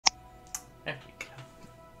There we go.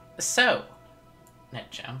 So,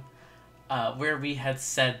 NetGem, where we had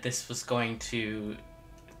said this was going to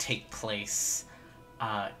take place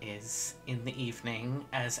is in the evening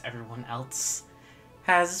as everyone else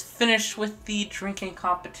has finished with the drinking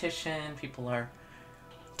competition. People are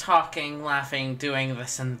talking, laughing, doing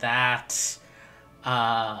this and that.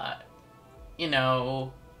 Uh, you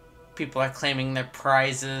know, people are claiming their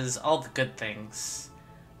prizes, all the good things.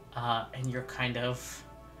 And you're kind of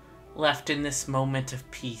left in this moment of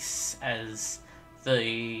peace as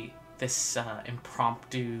this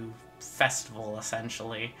impromptu festival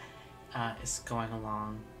essentially is going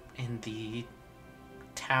along in the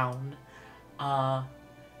town. Uh,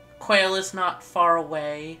 Quail is not far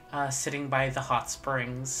away, sitting by the hot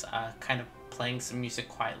springs, kind of playing some music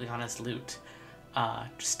quietly on his lute,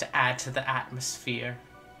 just to add to the atmosphere.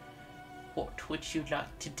 What would you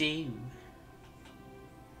like to do?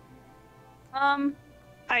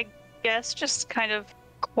 I guess just kind of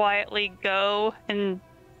quietly go and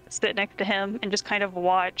sit next to him and just kind of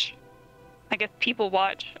watch. I guess people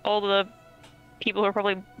watch all the people who are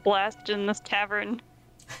probably blasted in this tavern,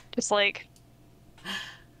 just like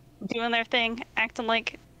doing their thing, acting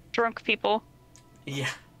like drunk people. Yeah.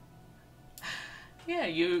 Yeah,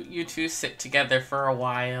 you two sit together for a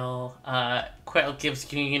while. Quail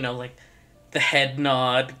gives you, like the head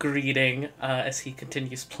nod greeting as he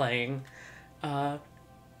continues playing. Uh,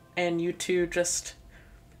 and you two just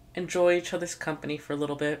enjoy each other's company for a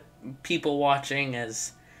little bit. People watching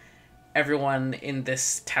as everyone in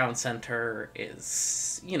this town center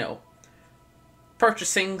is,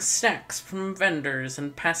 purchasing snacks from vendors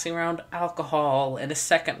and passing around alcohol, and a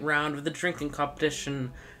second round of the drinking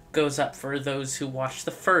competition goes up for those who watched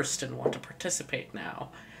the first and want to participate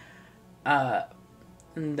now.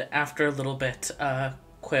 And after a little bit,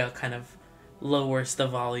 Quail kind of lowers the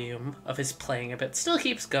volume of his playing a bit. Still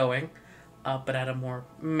keeps going, but at a more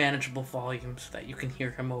manageable volume so that you can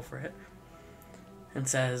hear him over it. And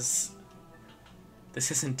says,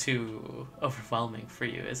 "This isn't too overwhelming for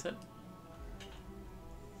you, is it?"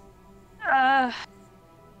 Uh,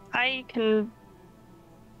 I can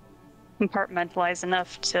compartmentalize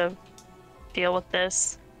enough to deal with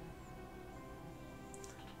this.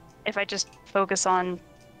 If I just focus on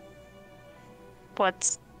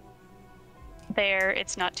what's there,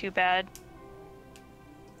 it's not too bad.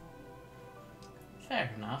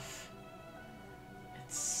 Fair enough.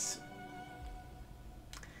 It's,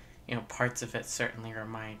 parts of it certainly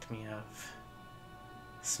remind me of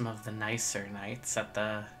some of the nicer nights at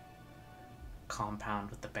the compound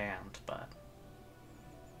with the band, but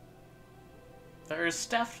there's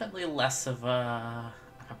definitely less of an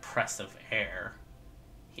oppressive air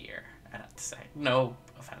here, I have to say. No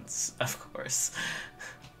offense, of course.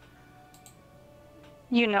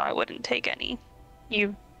 You know I wouldn't take any.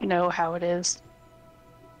 You know how it is.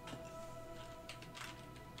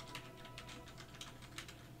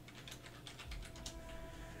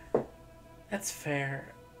 That's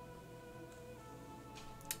fair.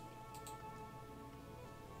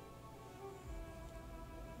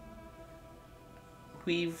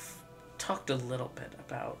 We've talked a little bit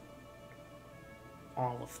about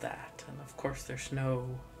all of that, and of course, there's no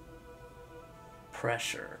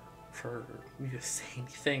pressure for you to say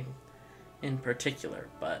anything in particular,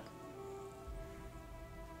 but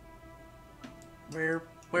where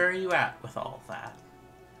are you at with all of that?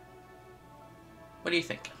 What are you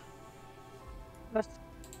thinking? With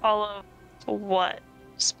all of what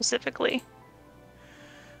specifically?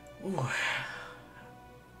 Ooh,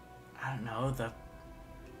 I don't know, the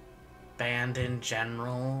band in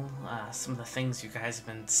general, some of the things you guys have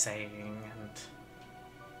been saying, and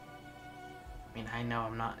I mean, I know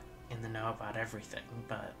I'm not in the know about everything,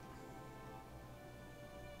 but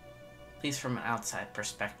at least from an outside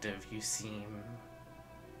perspective, you seem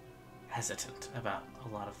hesitant about a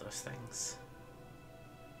lot of those things.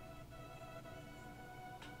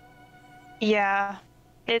 Yeah,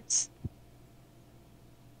 it's,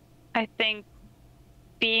 I think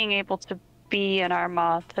being able to be an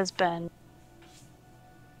Armoth has been,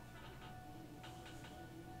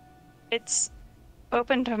 it's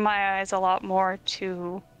opened my eyes a lot more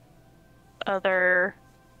to other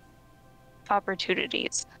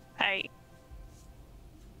opportunities. I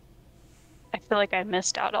I feel like I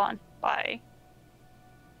missed out on by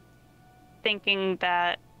thinking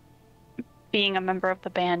that being a member of the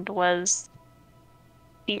band was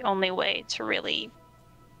the only way to really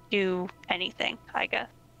do anything, I guess.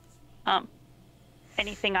 Um,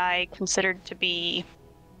 Anything I considered to be,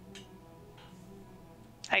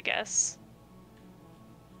 I guess,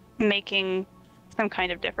 making some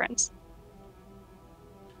kind of difference.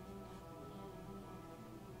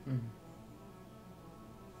 Mm.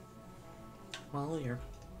 Well,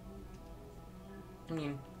 I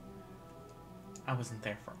mean, I wasn't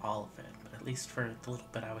there for all of it, but at least for the little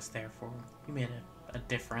bit I was there for, you made a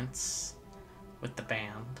difference with the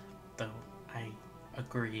band. Though I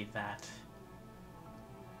agree that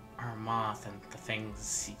our moth and the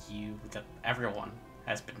things that everyone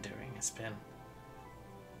has been doing has been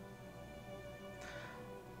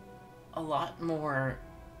a lot more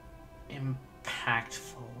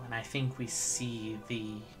impactful, and I think we see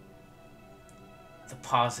the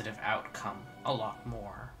positive outcome a lot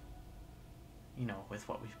more, with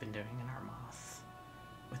what we've been doing in our moth.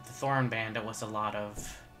 With the Thorn Band, it was a lot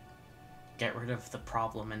of get rid of the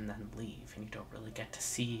problem and then leave, and you don't really get to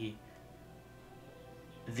see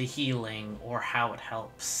the healing or how it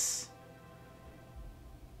helps.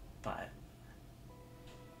 But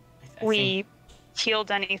we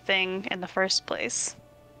healed anything in the first place.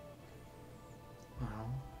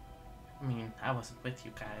 Well, I mean, I wasn't with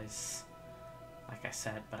you guys, like I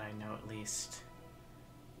said, but I know at least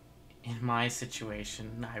in my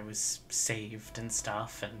situation, I was saved and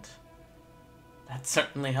stuff, and that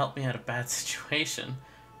certainly helped me out of a bad situation,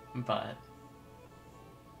 but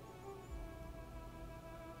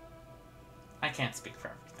I can't speak for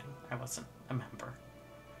everything. I wasn't a member.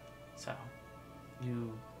 So,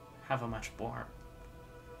 you have a much more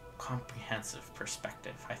comprehensive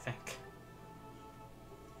perspective, I think.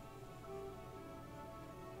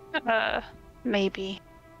 Maybe.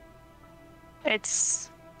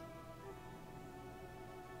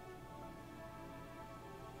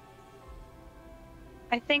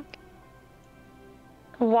 I think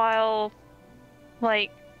while,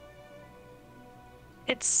 like,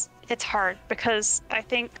 it's hard because I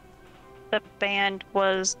think the band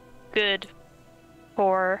was good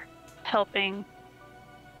for helping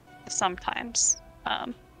sometimes.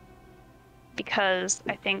 Because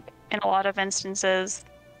I think in a lot of instances,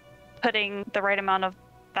 putting the right amount of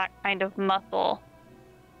that kind of muscle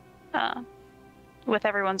with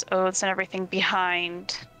everyone's oaths and everything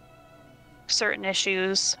behind certain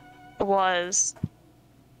issues was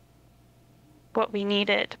what we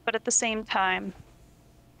needed. But at the same time,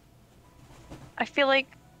 I feel like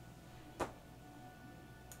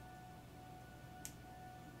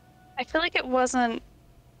it wasn't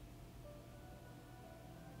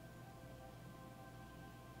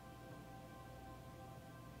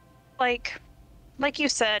like you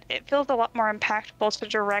said, it feels a lot more impactful to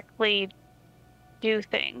directly do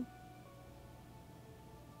things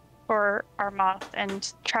for our moth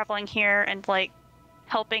and traveling here and like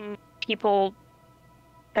helping people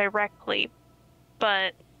directly.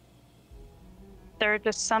 But there are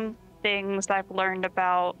just some things I've learned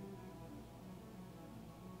about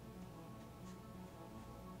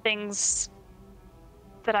things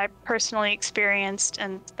that I personally experienced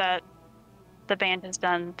and that the band has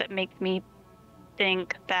done that make me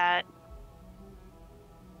think that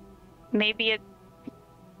maybe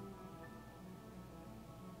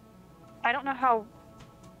I don't know how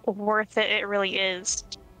worth it really is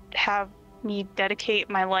to have me dedicate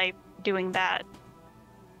my life doing that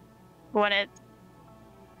when it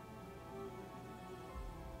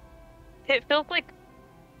feels like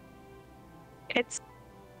it's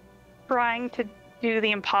trying to do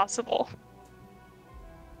the impossible.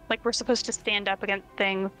 Like we're supposed to stand up against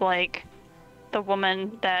things like the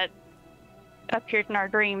woman that appeared in our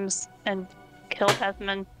dreams and killed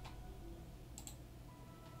Esmond.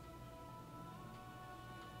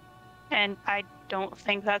 And I don't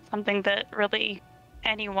think that's something that really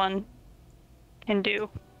anyone can do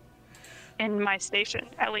in my station,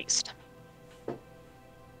 at least.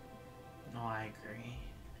 No, I agree.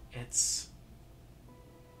 It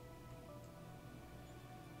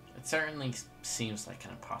certainly seems like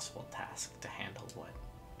an impossible task to handle what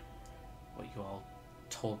you all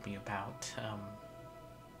told me about,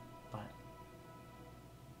 but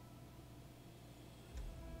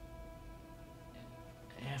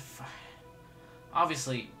if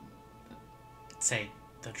obviously, say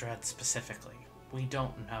the Dread specifically, we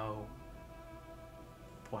don't know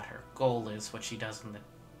what her goal is, what she does in the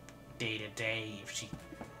day-to-day, if she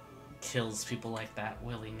kills people like that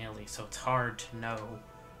willy-nilly, so it's hard to know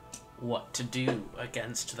what to do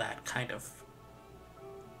against that kind of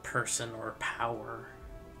person or power.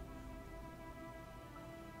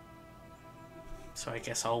 So I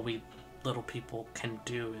guess all we little people can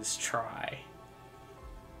do is try.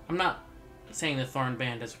 I'm not saying the Thorn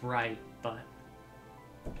Band is right, but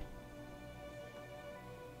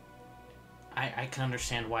I can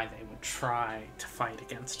understand why they would try to fight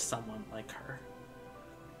against someone like her.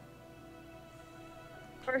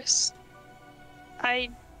 Of course, I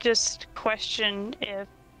just question if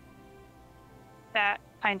that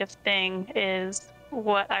kind of thing is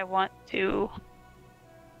what I want to.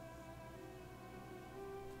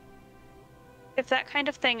 If that kind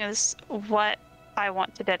of thing is what I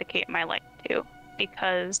want to dedicate my life to,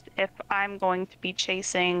 because if I'm going to be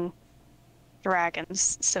chasing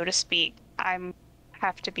dragons, so to speak, I'm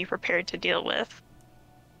have to be prepared to deal with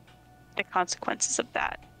the consequences of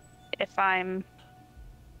that. If I'm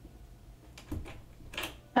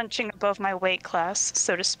punching above my weight class,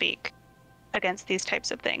 so to speak, against these types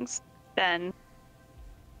of things, then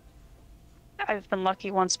I've been lucky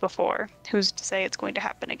once before. Who's to say it's going to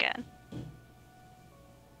happen again?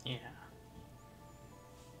 Yeah.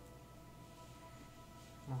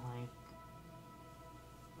 Well,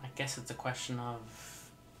 I guess it's a question of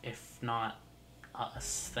if not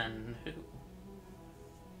us, then who?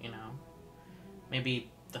 You know? Maybe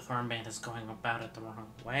the Thornband is going about it the wrong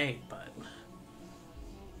way, but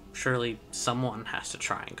surely someone has to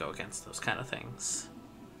try and go against those kind of things.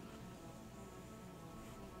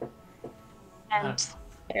 And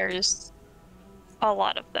there's a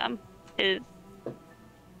lot of them, is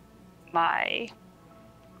my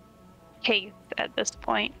case at this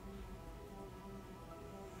point.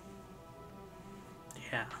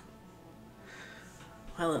 Yeah.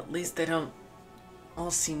 Well, at least they don't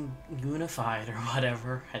all seem unified or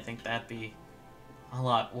whatever. I think that'd be a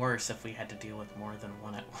lot worse if we had to deal with more than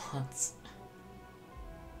one at once.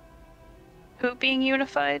 Who being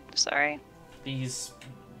unified? Sorry. These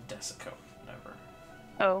Desico, whatever.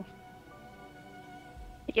 Oh.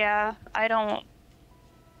 Yeah, I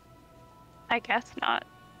guess not.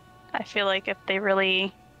 I feel like if they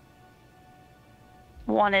really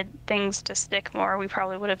wanted things to stick more, we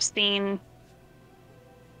probably would have seen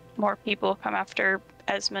more people come after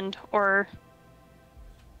Esmond or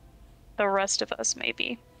the rest of us,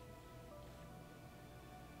 maybe.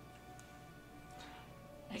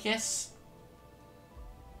 I guess,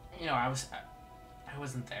 I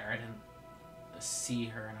wasn't there. I didn't see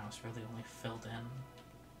her, and I was really only filled in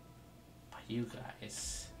by you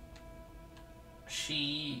guys.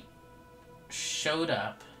 She showed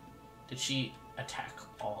up. Did she attack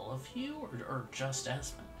all of you, or just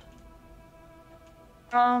Esmond?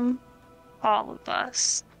 All of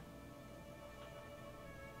us.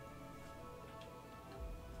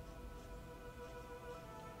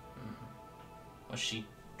 Was she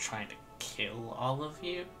trying to kill all of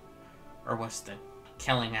you? Or was the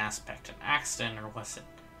killing aspect an accident, or was it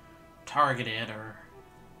targeted, or...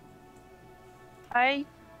 I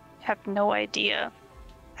have no idea.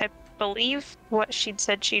 I believe what she'd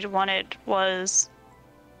said she'd wanted was,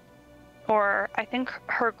 or I think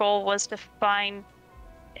her goal was to find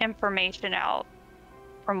information out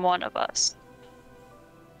from one of us.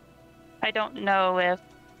 I don't know if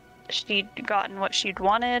she'd gotten what she'd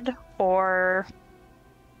wanted, or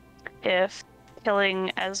if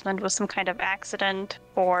killing Esmond was some kind of accident,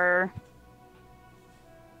 or...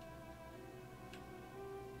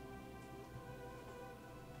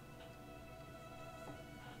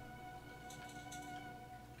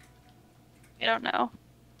 I don't know,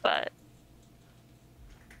 but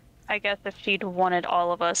I guess if she'd wanted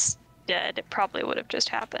all of us dead, it probably would have just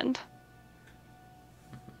happened.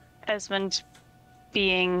 Esmond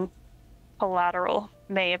being collateral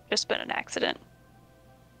may have just been an accident,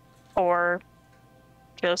 or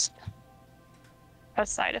just a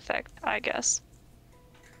side effect, I guess.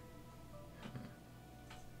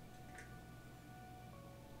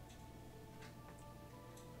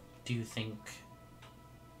 Do you think...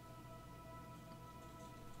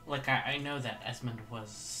 Like, I know that Esmond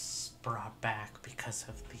was brought back because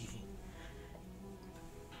of the...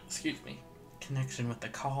 connection with the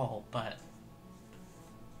call, but...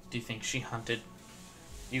 Do you think she hunted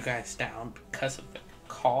you guys down because of the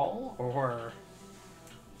call, or...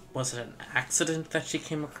 Was it an accident that she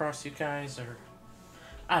came across you guys, or...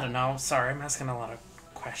 I don't know, sorry, I'm asking a lot of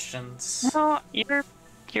questions. No, you're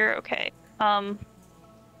okay.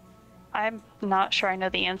 I'm not sure I know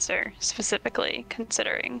the answer specifically,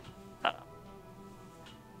 considering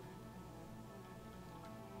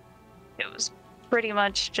it was pretty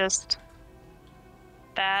much just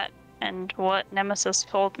that and what Nemesis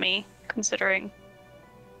told me, considering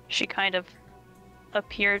she kind of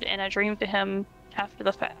appeared in a dream to him after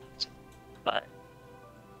the fact. But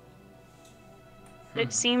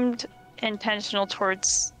it seemed intentional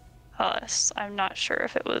towards us. I'm not sure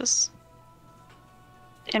if it was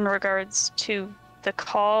in regards to the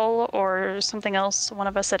call or something else one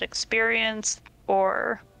of us had experienced,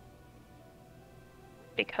 or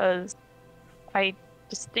because I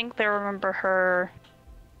distinctly remember her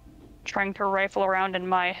trying to rifle around in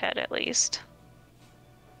my head, at least.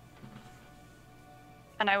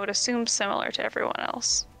 and I would assume similar to everyone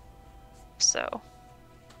else. So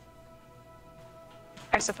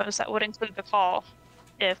I suppose that would include the call,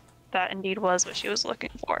 if that indeed was what she was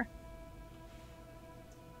looking for.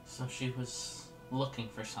 So she was looking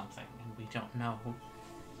for something, and we don't know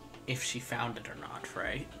if she found it or not,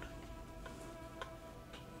 right?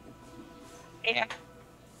 Yeah.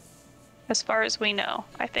 As far as we know,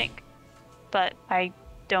 I think. But I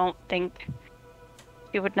don't think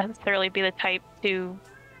she would necessarily be the type to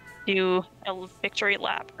do a victory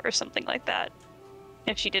lap or something like that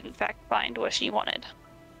if she did in fact find what she wanted.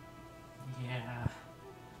 Yeah.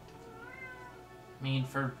 I mean,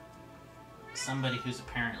 for somebody who's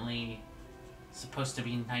apparently supposed to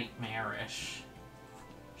be nightmarish,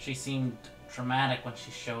 she seemed dramatic when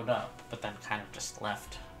she showed up, but then kind of just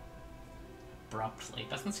left abruptly.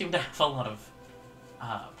 Doesn't seem to have a lot of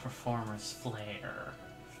performer's flair,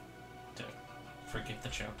 to forgive the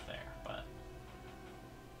joke there, but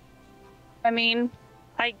I mean,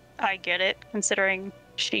 I get it, considering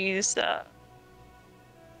she's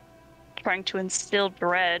trying to instill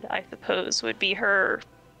dread, I suppose, would be her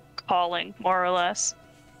calling, more or less.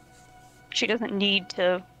 She doesn't need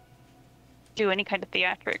to do any kind of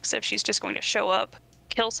theatrics if she's just going to show up,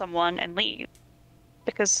 kill someone, and leave.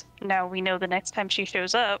 Because now we know the next time she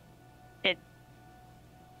shows up, it's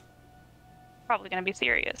probably going to be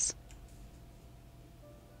serious.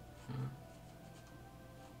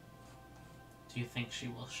 do you think she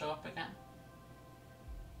will show up again?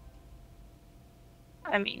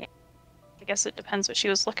 I mean, I guess it depends what she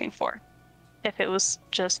was looking for. If it was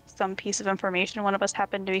just some piece of information one of us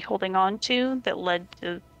happened to be holding on to that led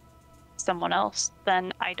to someone else,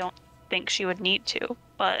 then I don't think she would need to.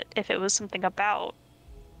 But if it was something about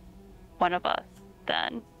one of us,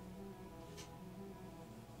 then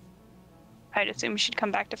I'd assume she'd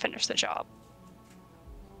come back to finish the job.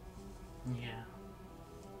 Yeah.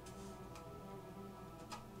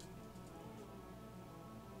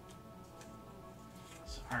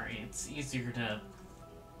 Sorry, it's easier to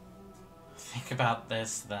think about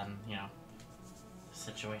this than, the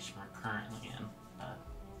situation we're currently in. But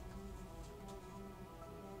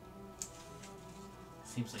it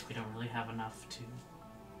seems like we don't really have enough to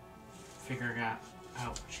figure out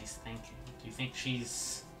what she's thinking. Do you think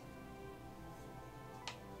she's...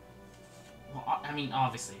 Well, I mean,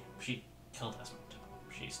 obviously, she killed Desmond.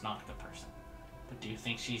 She's not a good person. But do you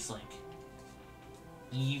think she's, like,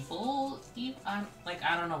 evil? I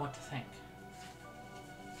don't know what to think.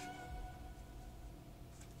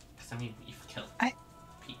 Because, I mean, you've killed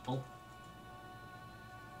people.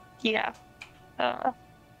 Yeah. I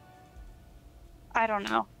don't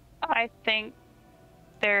know. I think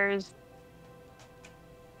there's...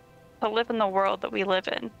 To live in the world that we live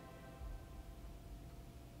in,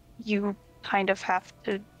 you kind of have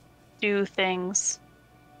to do things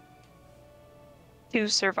to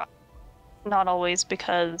survive. Not always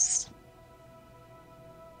because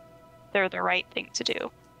they're the right thing to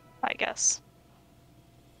do, I guess.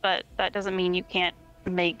 But that doesn't mean you can't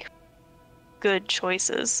make good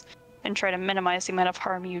choices and try to minimize the amount of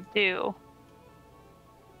harm you do.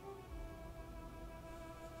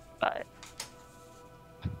 But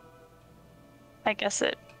I guess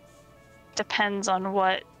it depends on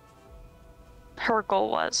what her goal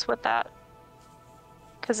was with that.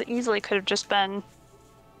 Because it easily could have just been,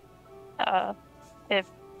 if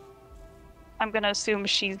I'm going to assume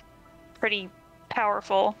she's pretty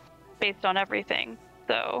powerful based on everything,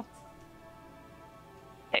 so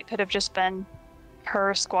it could have just been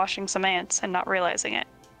her squashing some ants and not realizing it.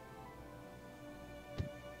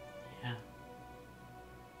 Yeah.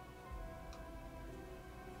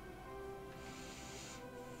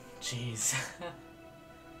 Jeez.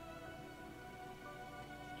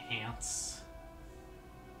 Ants.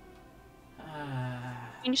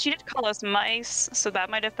 I mean, she did call us mice, so that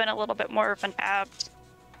might have been a little bit more of an apt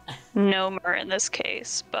nomer in this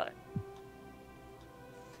case, but...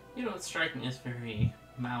 What's striking is very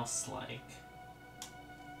mouse-like.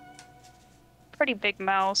 Pretty big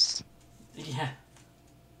mouse. Yeah.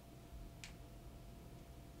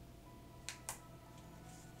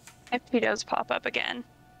 If he does pop up again.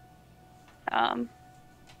 I'm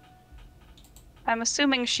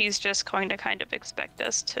assuming she's just going to kind of expect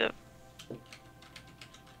us to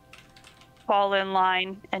fall in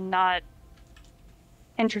line and not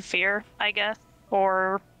interfere, I guess,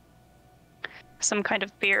 or some kind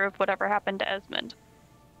of fear of whatever happened to Esmond.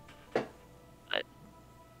 But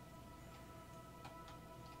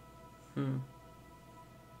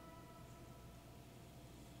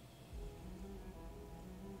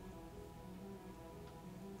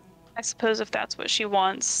I suppose if that's what she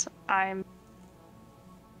wants, I'm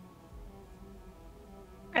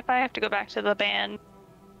I have to go back to the band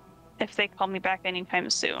if they call me back anytime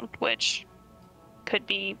soon, which could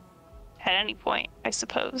be at any point, I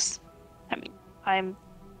suppose. I mean, I'm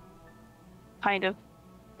kind of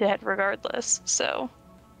dead regardless, so.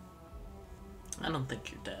 I don't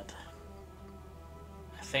think you're dead.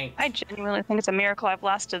 I genuinely think it's a miracle I've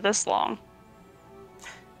lasted this long.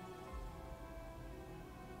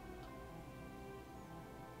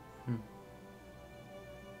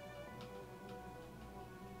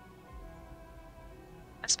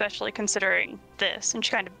 Especially considering this, and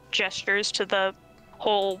she kind of gestures to the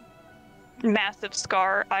whole massive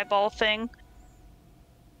scar eyeball thing.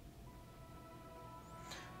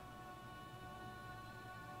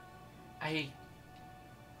 I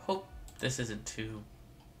hope this isn't too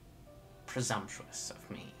presumptuous of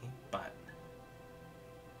me, but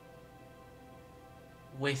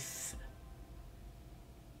with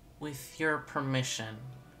your permission,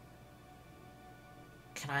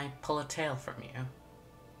 can I pull a tale from you?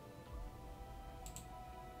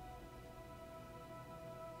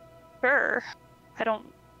 Sure. I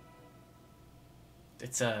don't.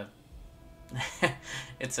 It's a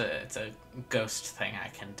it's a ghost thing I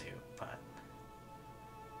can do, but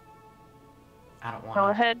I don't want to. Go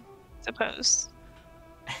ahead, suppose.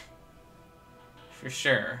 For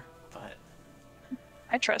sure, but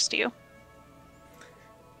I trust you.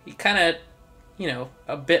 He kind of,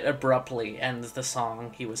 a bit abruptly ends the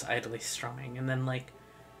song he was idly strumming, and then like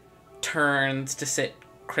turns to sit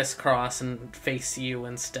crisscross and face you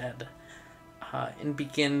instead, and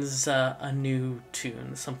begins a new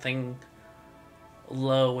tune, something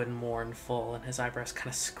low and mournful, and his eyebrows kind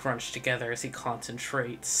of scrunch together as he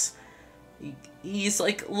concentrates. He's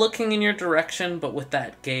like looking in your direction, but with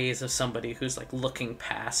that gaze of somebody who's like looking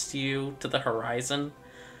past you to the horizon.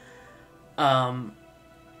 And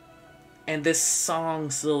this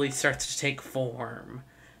song slowly starts to take form.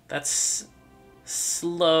 That's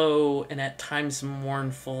slow and at times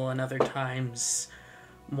mournful and other times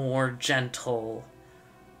more gentle.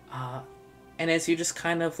 And as you just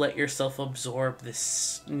kind of let yourself absorb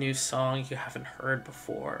this new song you haven't heard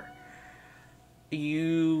before,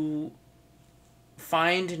 you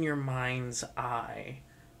find in your mind's eye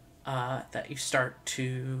that you start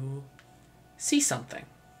to see something.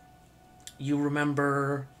 You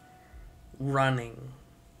remember running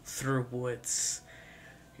through woods.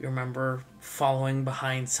 You remember following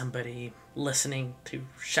behind somebody, listening to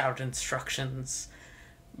shout instructions,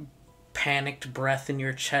 panicked breath in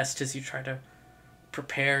your chest as you try to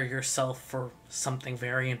prepare yourself for something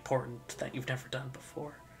very important that you've never done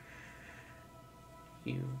before.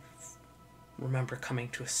 You remember coming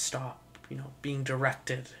to a stop, being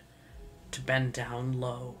directed to bend down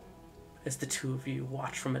low as the two of you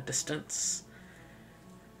watch from a distance.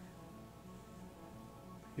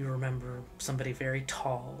 You remember somebody very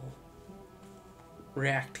tall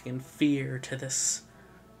reacting in fear to this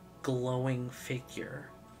glowing figure.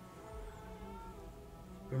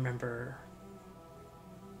 You remember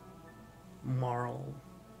Marl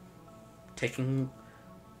taking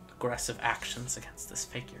aggressive actions against this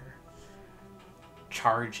figure,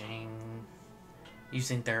 charging,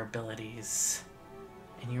 using their abilities,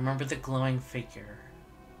 and you remember the glowing figure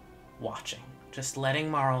watching, just letting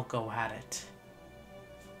Marl go at it.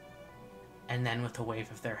 And then with a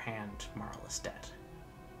wave of their hand, Marl is dead.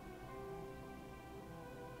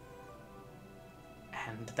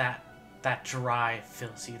 And that drive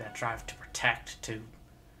fills you, that drive to protect, to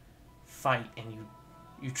fight, and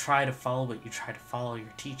you try to follow it, you try to follow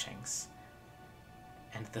your teachings.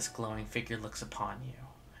 And this glowing figure looks upon you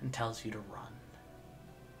and tells you to run.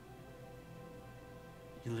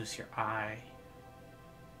 You lose your eye,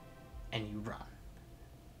 and you run.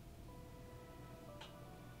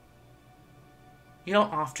 You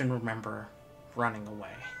don't often remember running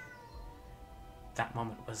away. That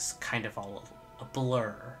moment was kind of all a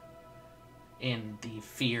blur in the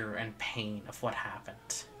fear and pain of what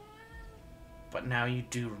happened. But now you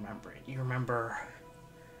do remember it. You remember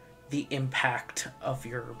the impact of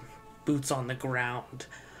your boots on the ground,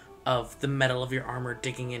 of the metal of your armor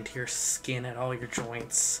digging into your skin at all your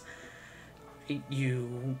joints.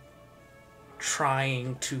 You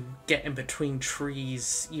trying to get in between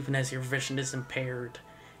trees even as your vision is impaired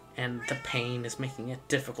and the pain is making it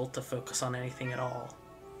difficult to focus on anything at all.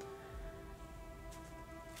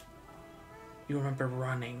 You remember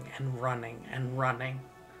running and running and running,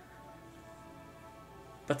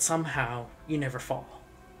 but somehow you never fall.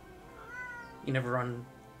 You never run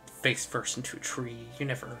face first into a tree. You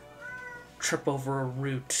never trip over a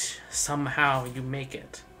root. Somehow you make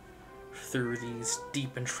it through these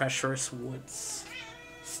deep and treacherous woods.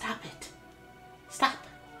 Stop it. Stop.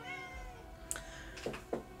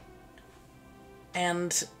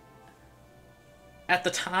 And at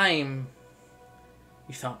the time,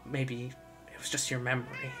 you thought maybe it was just your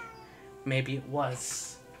memory. Maybe it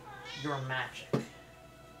was your magic.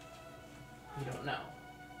 You don't know.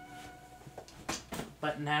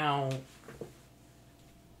 But now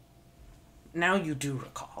you do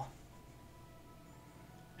recall.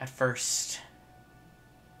 At first,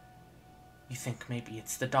 you think maybe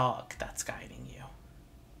it's the dog that's guiding you.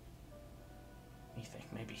 You think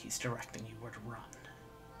maybe he's directing you where to run.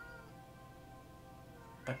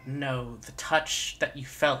 But no, the touch that you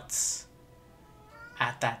felt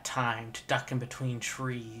at that time to duck in between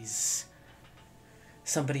trees,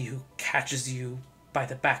 somebody who catches you by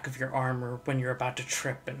the back of your arm or when you're about to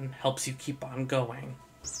trip and helps you keep on going.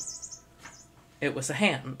 It was a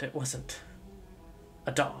hand, it wasn't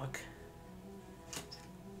a dog.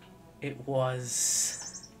 It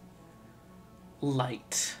was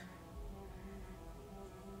light.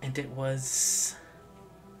 And it was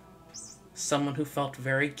someone who felt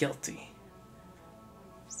very guilty,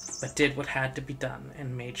 but did what had to be done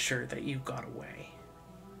and made sure that you got away.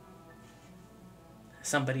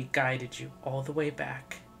 Somebody guided you all the way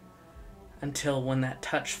back until when that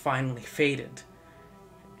touch finally faded,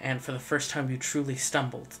 and for the first time you truly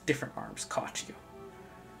stumbled, different arms caught you.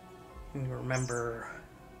 And you remember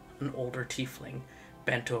an older tiefling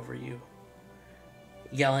bent over you,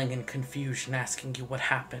 yelling in confusion, asking you what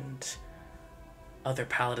happened. Other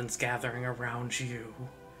paladins gathering around you,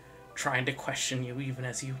 trying to question you even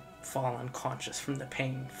as you fall unconscious from the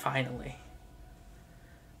pain, finally.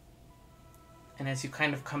 And as you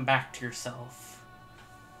kind of come back to yourself,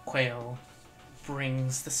 Quail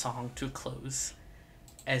brings the song to a close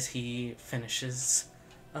as he finishes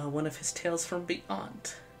one of his tales from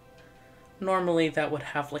beyond. Normally that would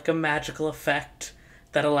have like a magical effect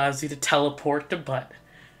that allows you to teleport, but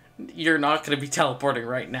you're not going to be teleporting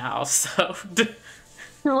right now, so...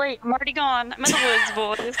 Too late. I'm already gone. I'm in the woods,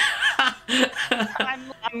 boys.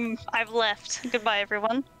 I've left. Goodbye,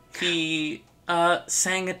 everyone. He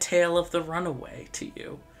sang a tale of the runaway to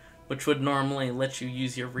you, which would normally let you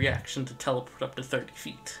use your reaction to teleport up to 30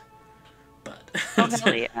 feet. But... Oh,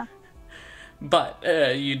 hell yeah. But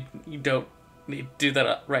you don't need to do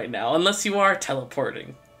that right now, unless you are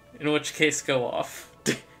teleporting, in which case go off.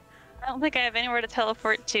 I don't think I have anywhere to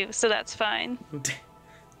teleport to, so that's fine.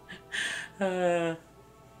 Quail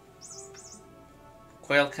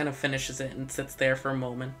kind of finishes it and sits there for a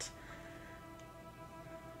moment.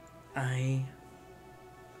 I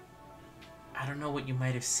don't know what you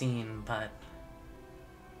might have seen, but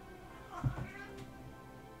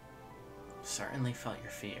certainly felt your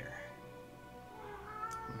fear.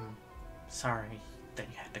 I'm sorry that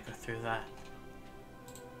you had to go through that.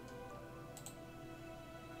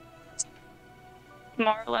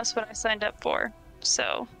 More or less what I signed up for,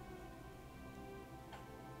 so...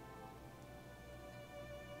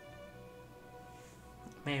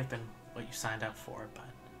 May have been what you signed up for, but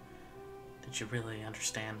did you really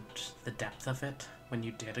understand the depth of it when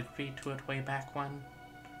you did agree to it way back when?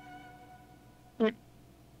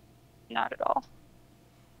 Not at all.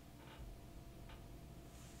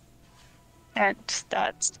 And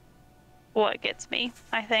that's what gets me,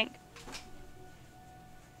 I think.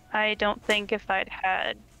 I don't think if I'd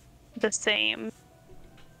had the same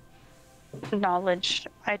knowledge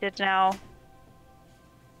I did now,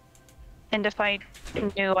 and if I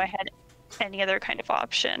knew I had any other kind of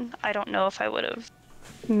option, I don't know if I would have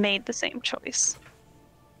made the same choice,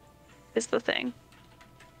 is the thing.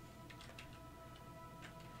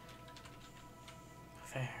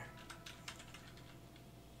 Fair.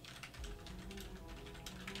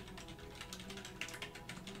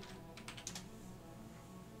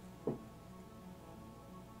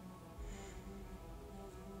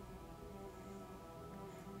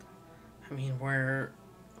 I mean, we're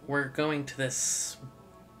going to this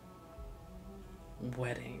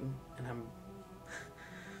wedding, and I'm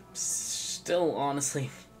still honestly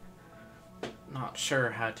not sure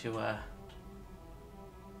how to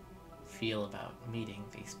feel about meeting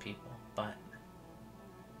these people, but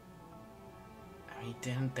I mean,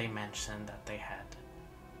 didn't they mention that they had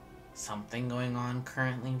something going on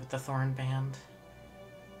currently with the Thorn Band?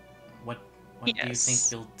 What do you think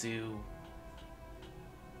you'll do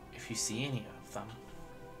if you see any of them?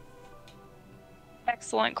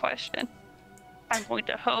 Excellent question. I'm going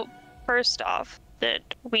to hope, first off,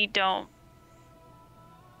 that we don't,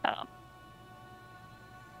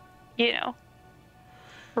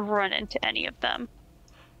 run into any of them.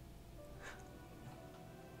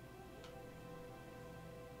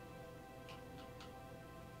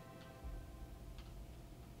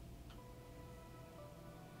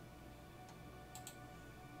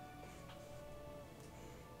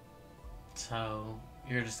 So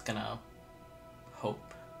you're just gonna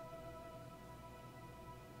hope.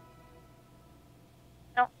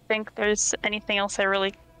 I don't think there's anything else I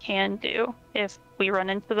really can do. If we run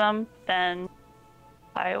into them, then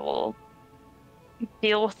I will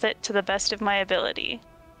deal with it to the best of my ability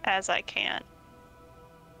as I can,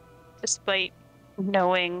 despite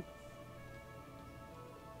knowing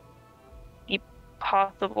the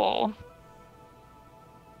possible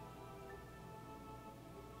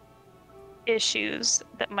issues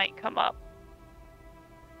that might come up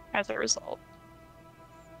as a result.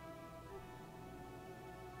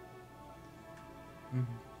 Mm-hmm.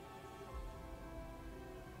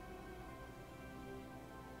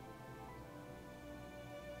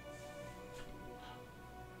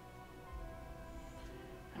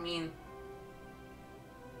 I mean,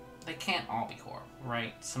 they can't all be horrible,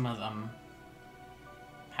 right? Some of them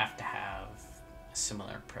have to have a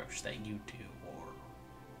similar approach that you do,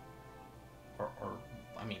 or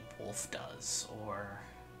I mean, Wolf does, or...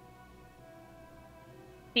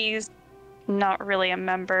 He's not really a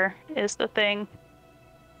member, is the thing.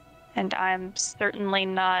 And I'm certainly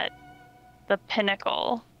not the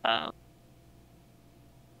pinnacle of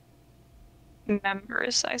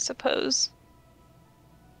members, I suppose.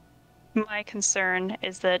 My concern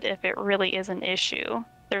is that if it really is an issue,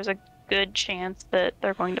 there's a good chance that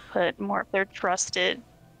they're going to put more of their trusted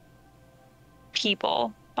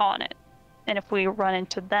people on it. And if we run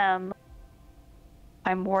into them,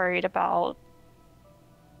 I'm worried about...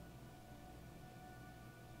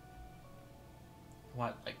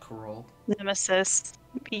 What, like Carol? Nemesis.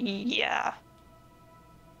 Yeah.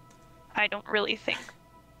 I don't really think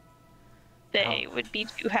they would be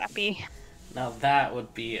too happy. Now that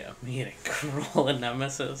would be a meeting. Carol and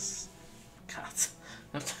Nemesis. God.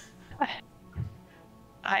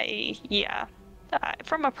 Yeah.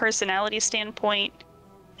 From a personality standpoint,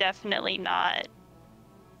 definitely not.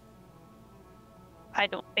 I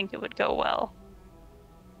don't think it would go well.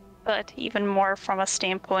 But even more from a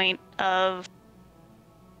standpoint of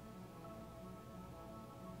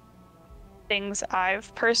things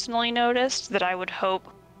I've personally noticed that I would hope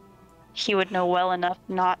he would know well enough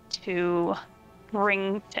not to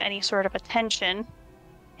bring to any sort of attention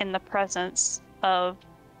in the presence of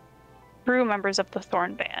true members of the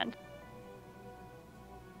Thorn Band.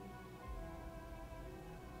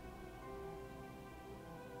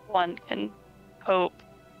 One can hope.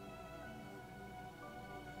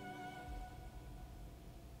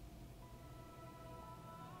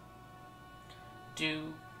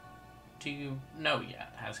 Do you know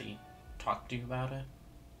yet? Has he talked to you about it?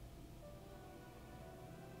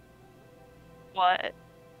 What?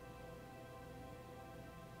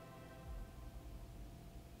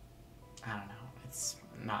 I don't know. It's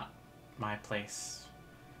not my place,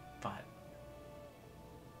 but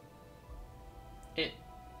it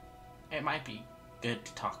might be good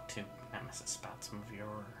to talk to Nemesis about some of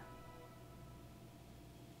your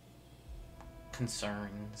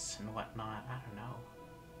concerns and whatnot. I don't know.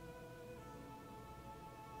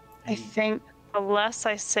 I think the less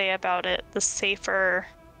I say about it, the safer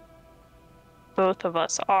both of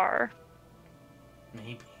us are.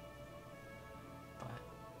 Maybe. But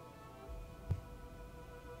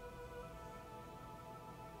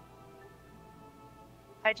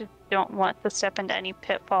I just don't want to step into any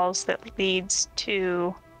pitfalls that leads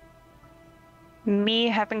to me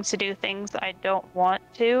having to do things I don't want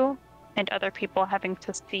to, and other people having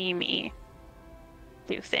to see me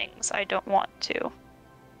do things I don't want to.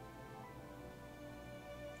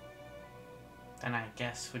 then I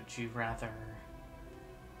guess, would you rather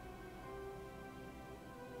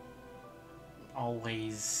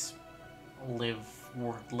always live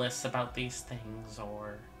wordless about these things,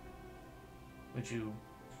 or would you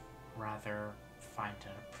rather find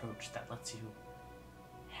an approach that lets you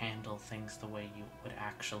handle things the way you would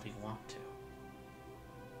actually want to?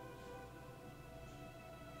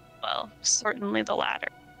 Well, certainly the latter,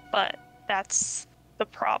 but that's the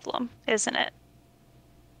problem, isn't it?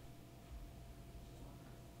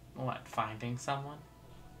 What, finding someone?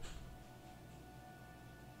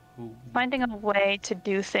 Who... Finding a way to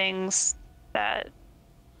do things that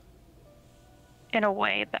in a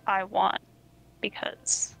way that I want,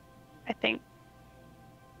 because I think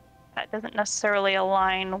that doesn't necessarily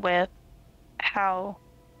align with how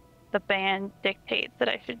the band dictates that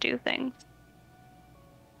I should do things,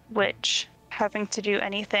 which having to do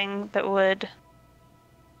anything that would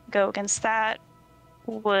go against that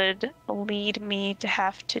would lead me to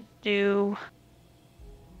have to do,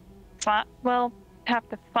 well, have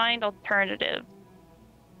to find alternatives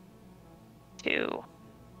to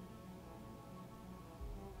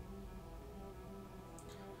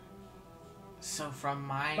So from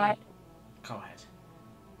my... Right. Go ahead.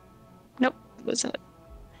 Nope, was it?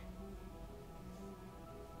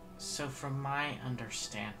 So from my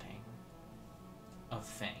understanding of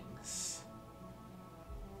things,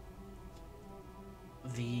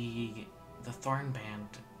 the Thorn Band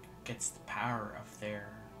gets the power of their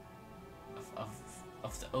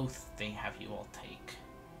of the oath they have you all take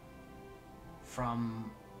from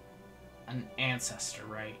an ancestor,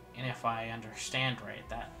 right? And if I understand right,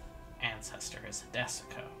 that ancestor is a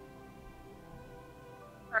Desico.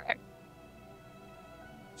 Correct.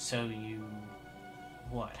 So you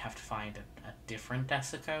what, have to find a different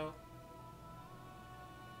Desico?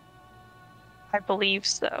 I believe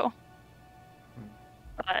so.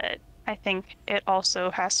 But I think it also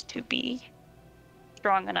has to be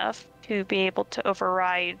strong enough to be able to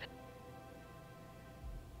override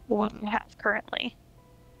what we have currently.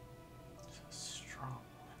 Strong.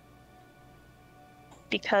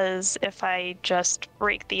 Because if I just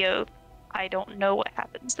break the oath, I don't know what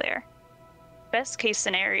happens there. Best case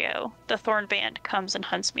scenario, the Thorn Band comes and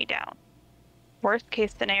hunts me down. Worst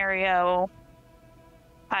case scenario,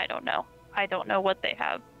 I don't know. I don't know what they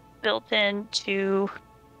have built in to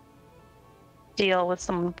deal with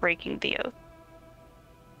someone breaking the oath,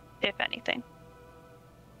 if anything.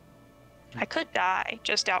 I could die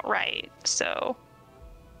just outright, so...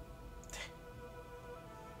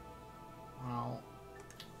 Well,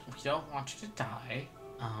 we don't want you to die.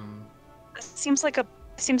 It seems like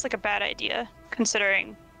a bad idea,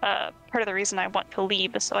 considering part of the reason I want to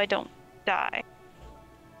leave is so I don't die.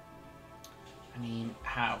 I mean,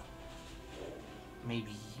 how?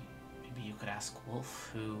 Maybe you could ask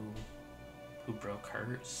Wolf who broke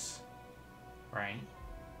hers, right?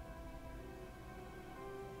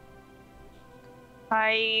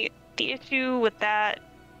 The issue with that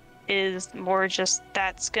is more just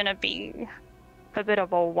that's gonna be a bit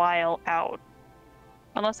of a while out.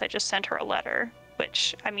 Unless I just sent her a letter,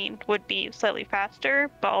 which, I mean, would be slightly faster,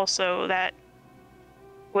 but also that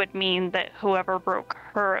would mean that whoever broke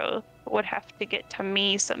her oath would have to get to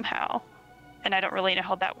me somehow. And I don't really know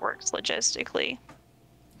how that works logistically.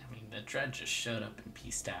 I mean, the Dread just showed up and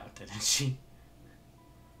pieced out, didn't she?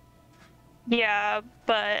 Yeah,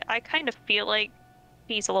 but I kind of feel like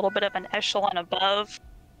he's a little bit of an echelon above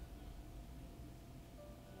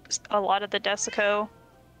a lot of the Desico,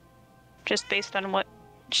 just based on what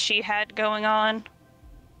she had going on,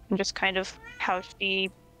 and just kind of how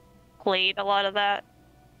she played a lot of that.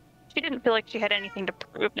 She didn't feel like she had anything to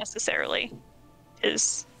prove necessarily,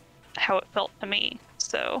 is how it felt to me,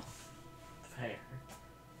 so... Fair.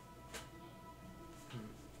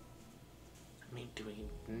 I mean, do we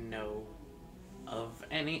know of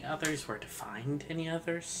any others? Where to find any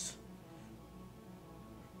others?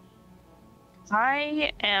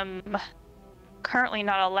 I am currently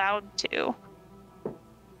not allowed to,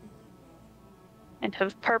 and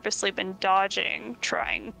have purposely been dodging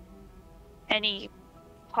trying any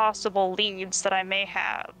possible leads that I may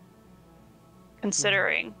have,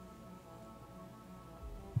 considering.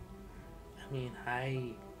 I mean,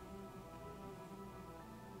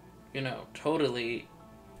 totally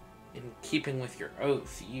in keeping with your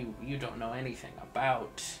oath, you don't know anything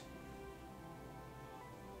about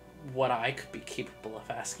what I could be capable of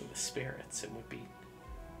asking the spirits. It would be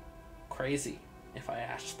crazy if I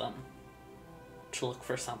asked them to look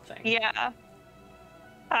for something. Yeah.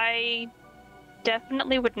 I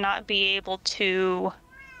definitely would not be able to...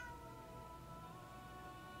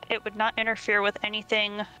 It would not interfere with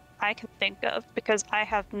anything I can think of, because I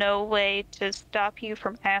have no way to stop you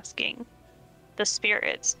from asking the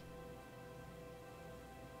spirits.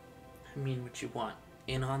 I mean, would you want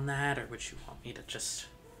in on that, or would you want me to just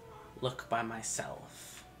look by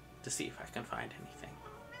myself to see if I can find anything?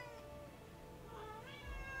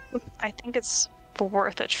 I think it's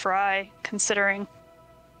worth a try, considering.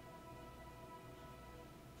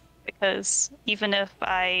 Because even if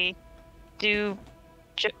I do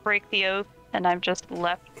break the oath and I'm just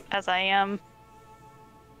left as I am,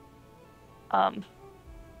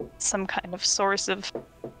 some kind of source of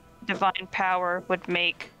divine power would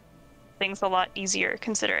make things a lot easier,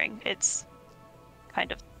 considering it's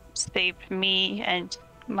kind of saved me and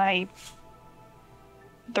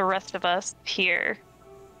the rest of us here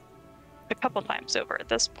a couple times over at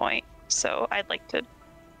this point. So I'd like to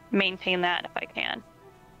maintain that if I can.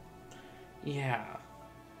 Yeah.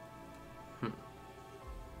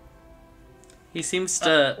 He seems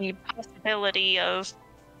to... The possibility of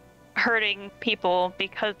hurting people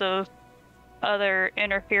because of other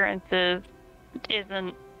interferences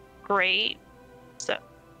isn't great, so...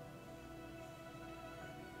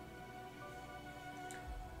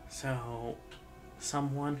 So,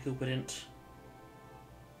 someone who wouldn't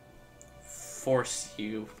force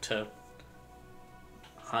you to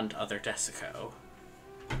hunt other Desico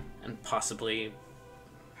and possibly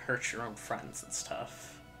hurt your own friends and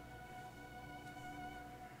stuff.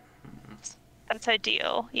 That's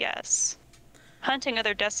ideal, yes. Hunting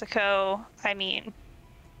other Desico, I mean,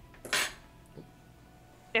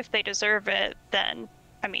 if they deserve it, then,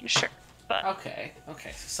 I mean, sure. But Okay,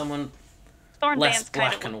 so someone less Thornband's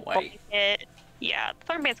kind black of and like white. blanket. Yeah,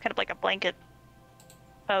 Thornband's kind of like a blanket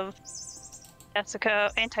of Desico,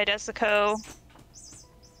 anti-Desico.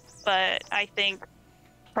 But I think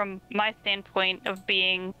from my standpoint of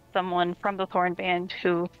being someone from the Thornband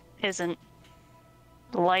who isn't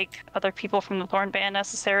like other people from the Thornband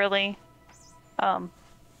necessarily,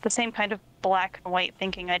 the same kind of black and white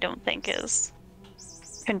thinking I don't think is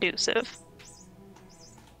conducive.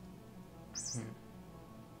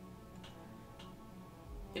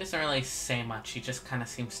 He doesn't really say much. He just kind of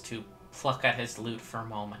seems to pluck at his lute for a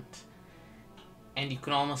moment. And you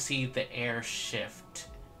can almost see the air shift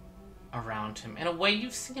around him. In a way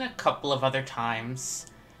you've seen a couple of other times,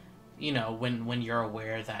 you know, when you're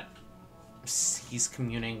aware that he's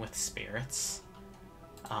communing with spirits.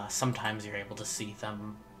 Sometimes you're able to see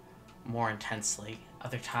them more intensely.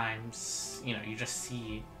 Other times, you know, you just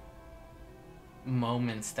see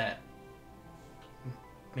moments that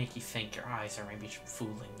make you think your eyes are maybe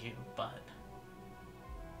fooling you, but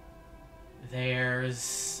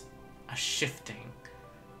there's a shifting,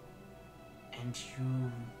 and you,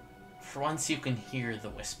 for once, you can hear the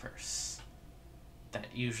whispers that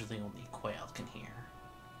usually only Quail can hear.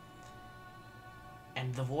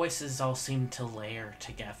 And the voices all seem to layer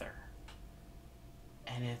together.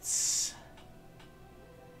 And it's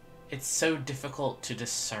so difficult to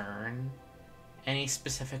discern any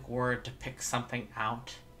specific word to pick something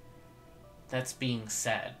out that's being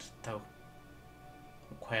said, though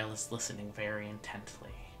Quail is listening very intently.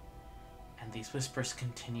 And these whispers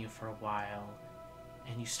continue for a while,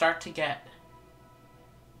 and you start to get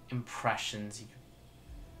impressions.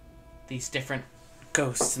 These different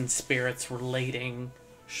ghosts and spirits relating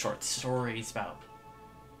short stories about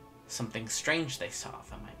something strange they saw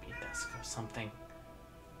that might be a Desico,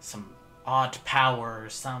 some odd power,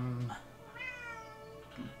 some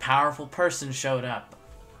powerful person showed up.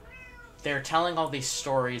 They're telling all these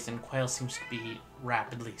stories, and Quail seems to be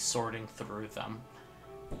rapidly sorting through them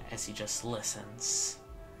as he just listens.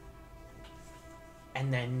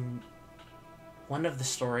 And then one of the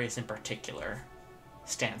stories in particular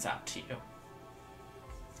stands out to you.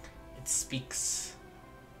 It speaks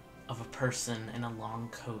of a person in a long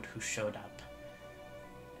coat who showed up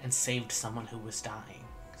and saved someone who was dying,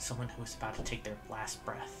 someone who was about to take their last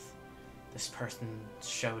breath. This person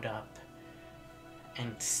showed up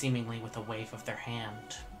and, seemingly with a wave of their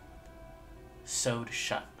hand, sewed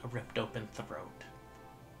shut a ripped open throat,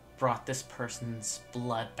 brought this person's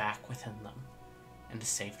blood back within them, and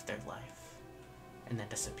saved their life, and then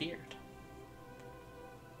disappeared.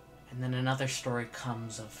 And then another story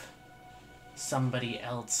comes of somebody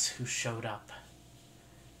else who showed up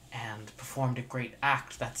and performed a great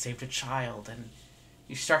act that saved a child, and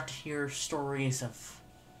you start to hear stories of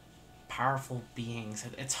powerful beings.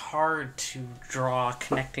 It's hard to draw a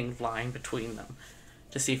connecting line between them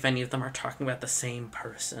to see if any of them are talking about the same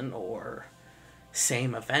person or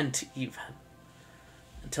same event even,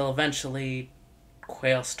 until eventually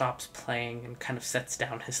Quail stops playing and kind of sets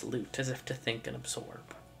down his lute as if to think and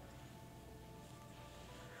absorb.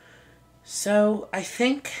 So I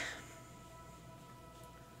think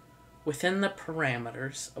within the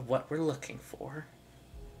parameters of what we're looking for,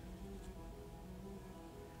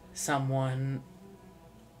 someone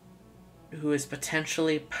who is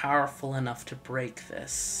potentially powerful enough to break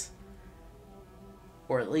this,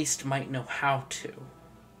 or at least might know how to.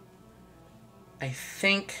 I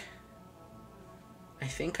think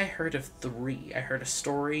I heard of 3. I heard a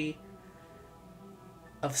story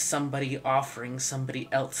of somebody offering somebody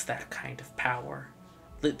else that kind of power.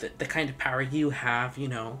 The kind of power you have, you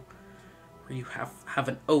know, where you have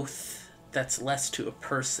an oath that's less to a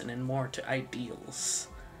person and more to ideals.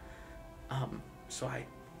 So I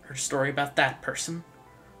heard a story about that person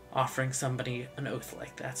offering somebody an oath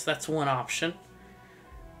like that. So that's one option.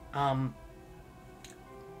 I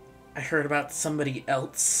heard about somebody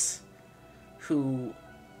else who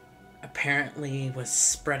apparently was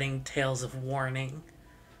spreading tales of warning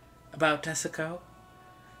about Desico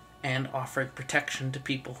and offered protection to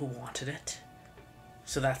people who wanted it.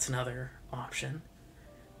 So that's another option.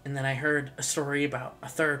 And then I heard a story about a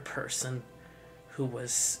third person who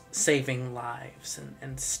was saving lives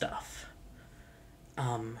and stuff.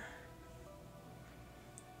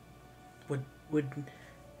 Would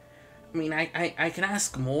I mean, I can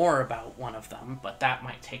ask more about one of them, but that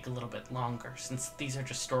might take a little bit longer, since these are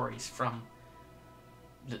just stories from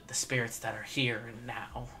the spirits that are here and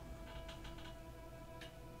now.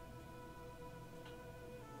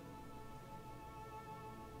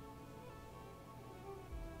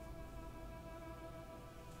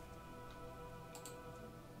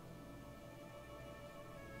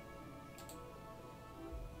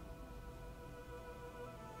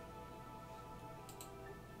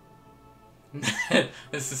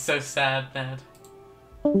 This is so sad, Ned.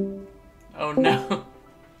 Oh no.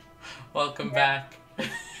 Welcome back.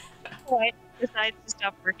 Oh, I decided to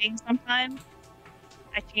stop working sometime.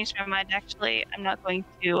 I changed my mind. Actually, I'm not going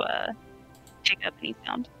to pick up any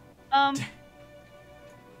sound.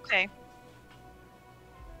 Okay.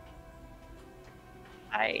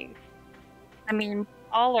 I mean,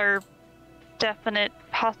 all are definite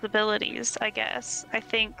possibilities, I guess. I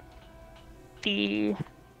think the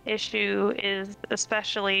issue is,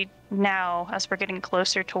 especially now as we're getting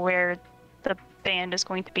closer to where the band is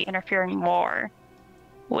going to be interfering more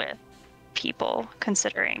with people,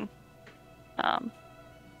 considering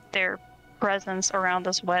their presence around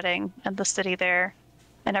this wedding and the city there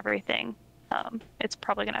and everything. It's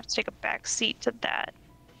probably going to have to take a back seat to that.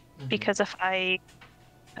 Mm-hmm. Because if I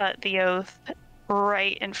cut the oath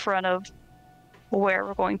right in front of where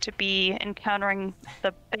we're going to be encountering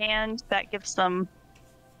the band, that gives them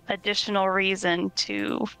additional reason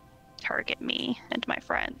to target me and my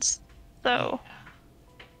friends. So yeah.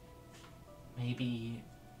 Maybe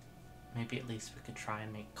at least we could try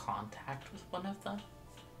and make contact with one of them.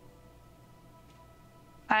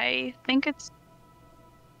 I think it's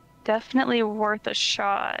definitely worth a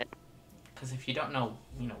shot. Because if you don't know,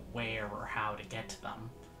 where or how to get to them,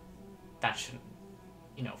 that shouldn't,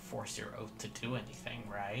 force your oath to do anything,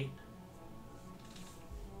 right?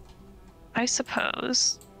 I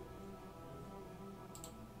suppose.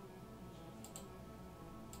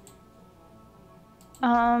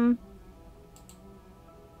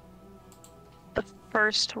 The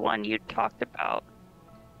first one you talked about.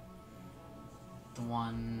 The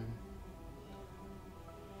one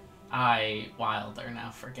Wilder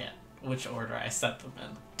now forget which order I set them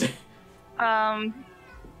in.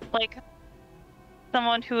 Like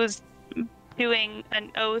someone who is doing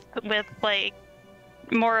an oath with like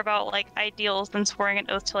more about like ideals than swearing an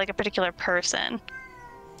oath to like a particular person.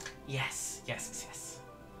 Yes.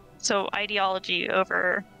 So ideology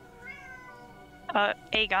over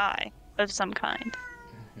a guy of some kind.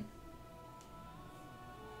 Mm-hmm.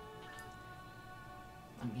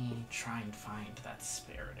 Let me try and find that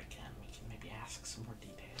spirit again. We can maybe ask some more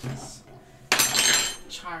details.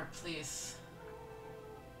 Char, please.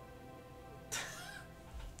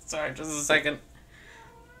 Sorry, just a second.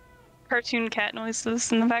 Cartoon cat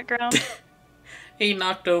noises in the background. He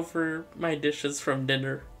knocked over my dishes from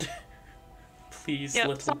dinner. Please, yep,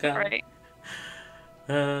 little guy. Right.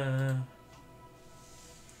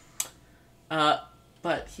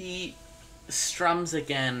 But he strums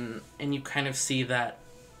again, and you kind of see that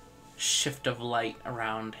shift of light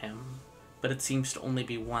around him, but it seems to only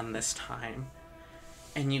be one this time.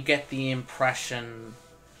 And you get the impression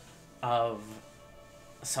of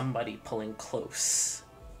somebody pulling close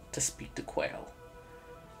to speak to Quail.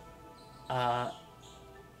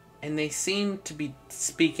 And they seem to be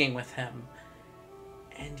speaking with him,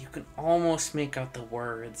 and you can almost make out the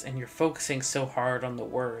words, and you're focusing so hard on the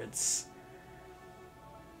words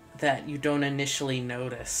that you don't initially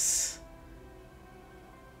notice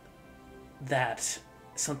that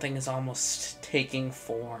something is almost taking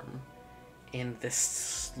form in this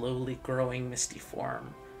slowly growing misty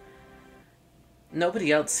form.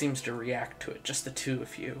 Nobody else seems to react to it, just the two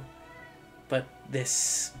of you. But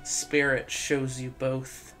this spirit shows you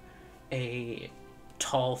both a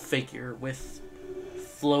tall figure with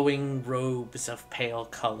flowing robes of pale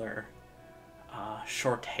color,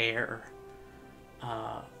 short hair,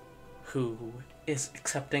 who is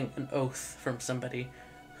accepting an oath from somebody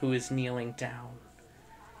who is kneeling down.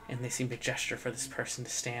 And they seem to gesture for this person to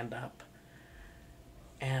stand up.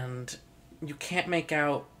 And you can't make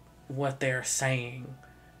out what they're saying,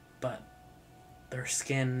 but their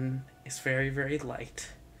skin is very, very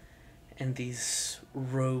light. And these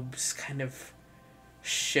robes kind of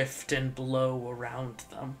shift and blow around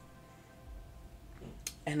them.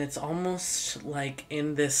 And it's almost like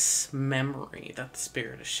in this memory that the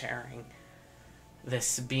spirit is sharing,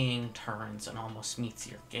 this being turns and almost meets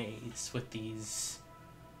your gaze with these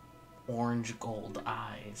orange gold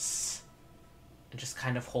eyes and just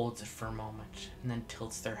kind of holds it for a moment and then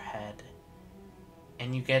tilts their head.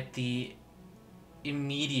 And you get the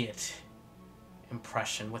immediate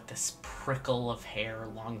impression with this prickle of hair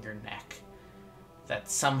along your neck. That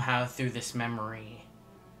somehow through this memory,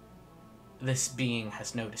 this being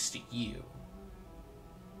has noticed you.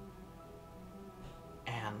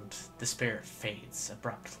 And the spirit fades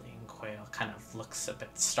abruptly, and Quail kind of looks a bit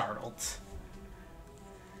startled.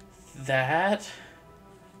 That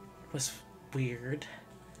was weird.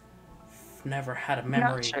 I've never had a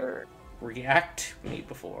memory react to me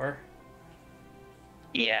before.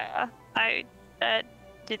 Yeah, that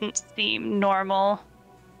didn't seem normal.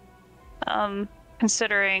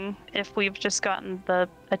 Considering if we've just gotten the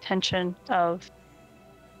attention of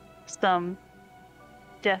some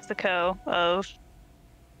Desico of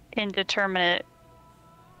indeterminate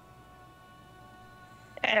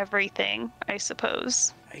everything, I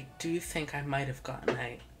suppose. I do think I might have gotten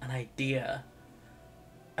an idea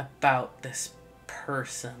about this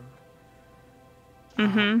person.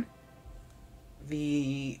 Mm-hmm.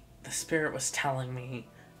 The spirit was telling me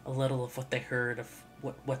a little of what they heard of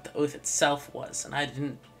what the oath itself was, and I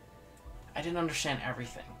didn't understand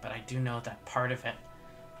everything, but I do know that part of it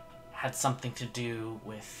had something to do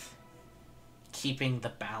with keeping the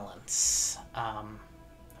balance,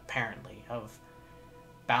 apparently, of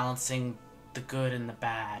balancing the good and the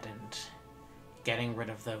bad, and getting rid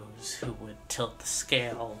of those who would tilt the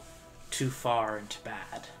scale too far into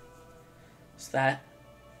bad. So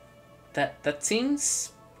that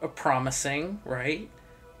seems promising, right?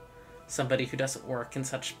 Somebody who doesn't work in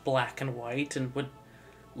such black and white and would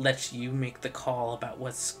let you make the call about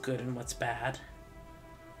what's good and what's bad.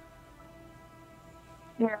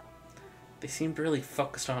 Yeah. They seemed really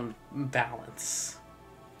focused on balance.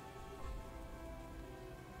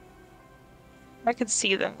 I could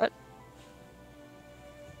see that.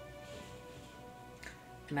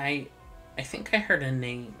 And I think I heard a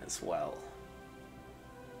name as well.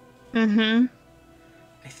 Mm-hmm.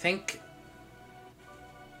 I think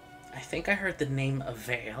I heard the name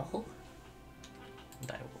Avail.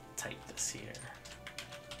 And I will type this here.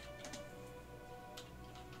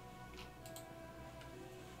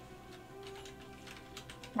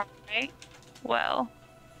 Alright. Well,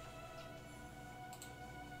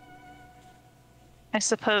 I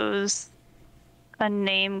suppose a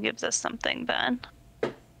name gives us something then.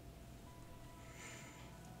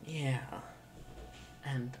 Yeah.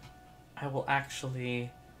 And I will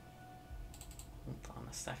actually... Hold on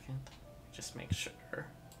a second. Just make sure.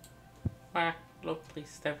 Look,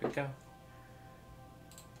 please. There we go.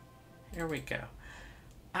 Here we go.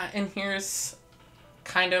 And here's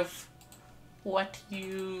kind of what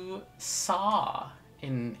you saw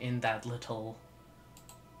in that little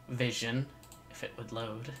vision, if it would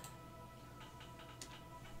load.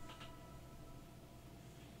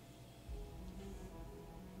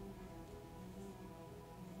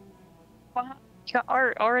 Wow, you got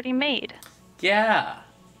art already made. Yeah,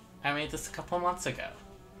 I made this a couple months ago.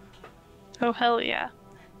 Oh hell yeah!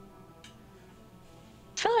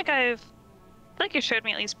 I feel like you showed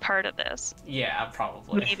me at least part of this. Yeah,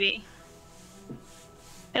 probably. Maybe.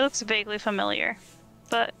 It looks vaguely familiar,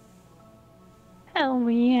 but hell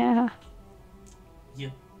yeah. Yeah.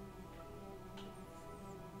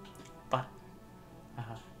 But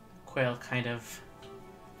Quail kind of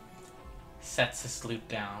sets his lute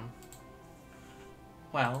down.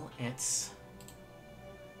 Well, it's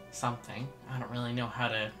something. I don't really know how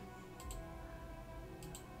to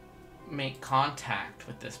make contact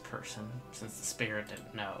with this person since the spirit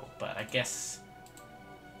didn't know, but I guess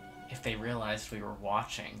if they realized we were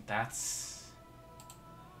watching, that's...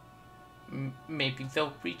 maybe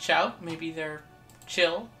they'll reach out, maybe they're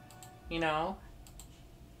chill, you know?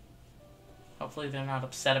 Hopefully they're not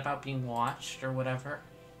upset about being watched or whatever.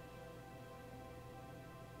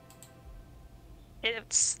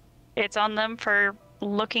 It's on them for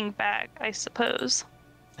looking back, I suppose.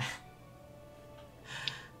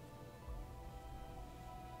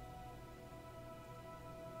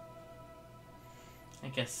 I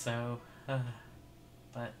guess so.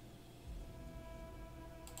 But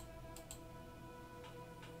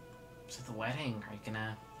so the wedding, are you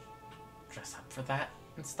gonna dress up for that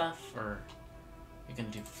and stuff, or are you gonna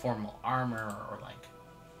do formal armor or like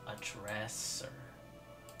a dress, or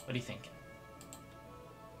what are you thinking?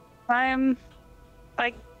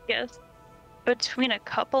 I guess, between a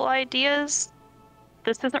couple ideas.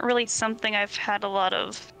 This isn't really something I've had a lot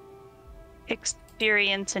of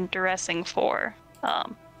experience in dressing for.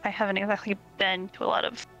 I haven't exactly been to a lot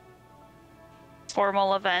of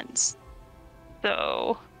formal events,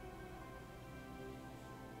 so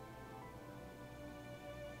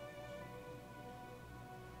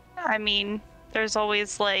I mean, there's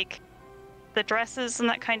always like the dresses and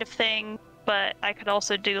that kind of thing, but I could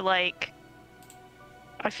also do like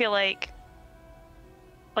I feel like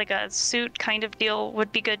a suit kind of deal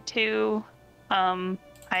would be good too. Um,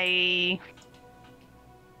 I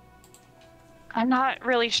I'm not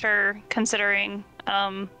really sure considering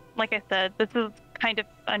like I said, this is kind of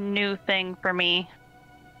a new thing for me.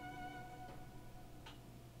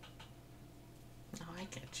 Oh, I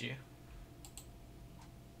get you.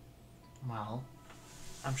 Well,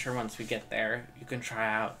 I'm sure once we get there, you can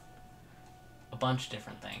try out a bunch of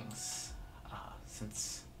different things.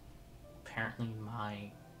 Since apparently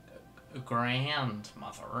my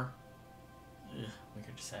grandmother,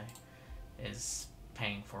 weird to say, is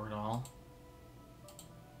paying for it all.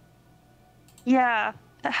 Yeah,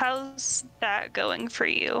 how's that going for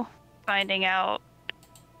you? Finding out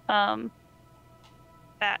um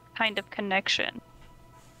that kind of connection.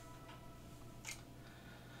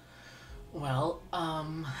 Well,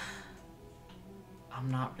 I'm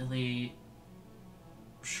not really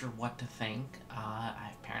sure what to think.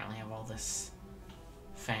 I apparently have all this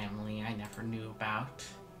family I never knew about.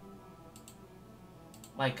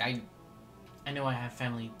 Like, I know I have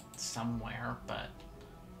family somewhere, but,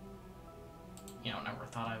 never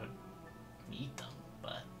thought I would meet them,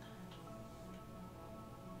 but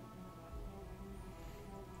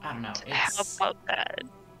I don't know, How it's... about that?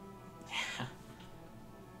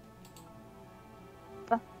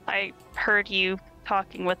 I heard you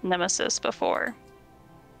talking with Nemesis before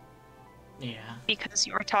Yeah. because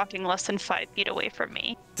you were talking less than 5 feet away from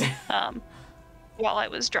me um, while I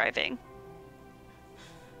was driving.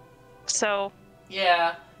 So,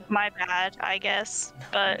 Yeah. my bad, I guess.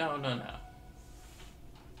 But No, no, no.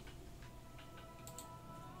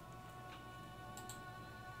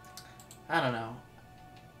 I don't know.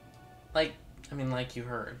 Like, like you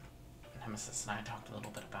heard, Nemesis and I talked a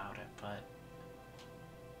little bit about it, but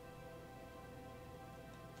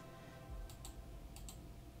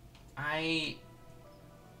I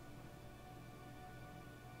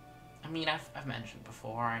I've mentioned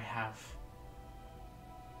before, I have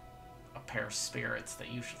a pair of spirits that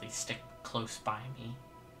usually stick close by me.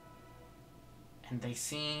 And they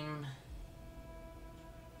seem...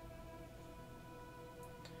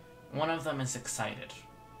 One of them is excited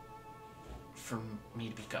for me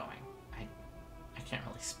to be going. I can't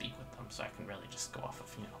really speak with them, so I can really just go off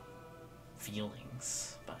of,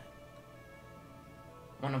 feelings, but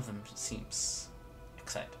one of them seems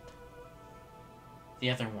excited. The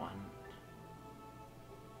other one,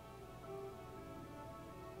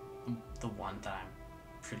 the one that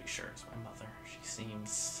I'm pretty sure is my mother, she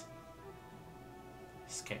seems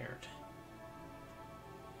scared.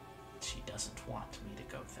 She doesn't want me to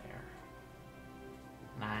go there.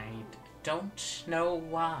 And I don't know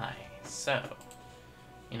why. So,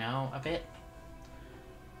 a bit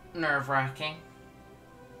nerve-wracking.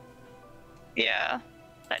 yeah,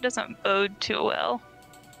 that doesn't bode too well.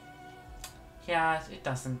 Yeah, it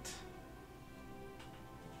doesn't.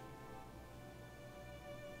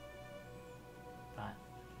 But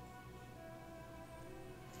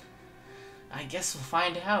I guess we'll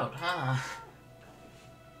find out, huh?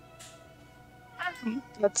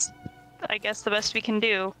 That's, I guess, the best we can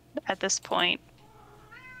do at this point.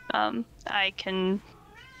 I can.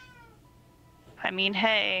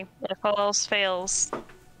 Hey, if all else fails,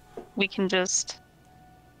 we can just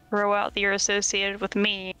throw out that you're associated with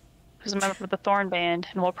me, who's a member of the Thorn Band,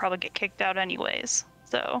 and we'll probably get kicked out anyways.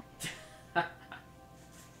 So,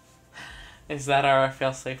 Is that our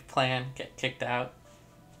failsafe plan? Get kicked out?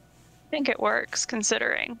 I think it works,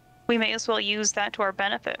 considering. We may as well use that to our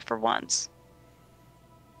benefit for once.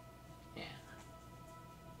 Yeah.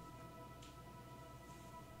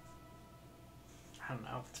 I don't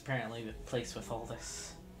know. It's apparently the place with all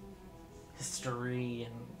this history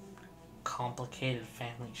and complicated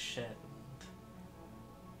family shit.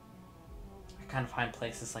 I kind of find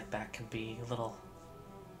places like that can be a little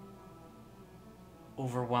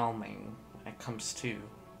overwhelming when it comes to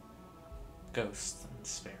ghosts and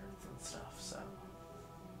spirits and stuff, so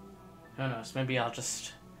who knows, maybe I'll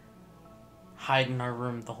just hide in our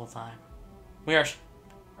room the whole time. We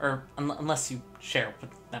are, unless you share with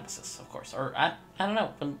Nemesis, of course, or I don't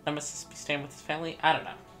know, will Nemesis be staying with his family? I don't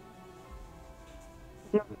know.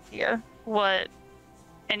 No idea what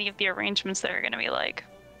any of the arrangements there are going to be like,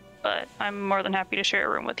 but I'm more than happy to share a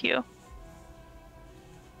room with you.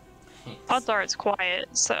 Odds are it's quiet,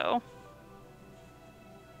 so...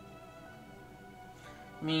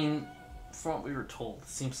 From what we were told, it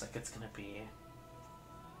seems like it's gonna be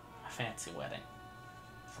a fancy wedding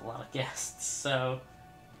with a lot of guests, so...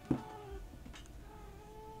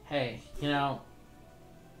 Hey,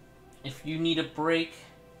 if you need a break,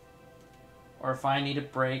 or if I need a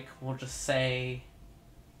break, we'll just say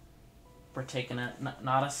we're taking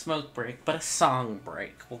not a smoke break, but a song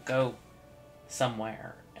break. We'll go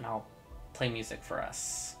somewhere, and I'll play music for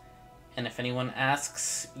us. And if anyone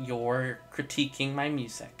asks, you're critiquing my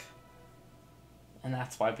music. And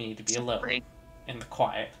that's why we need to be alone. Great. In the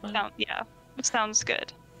quiet. Yeah, sounds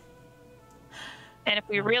good. And if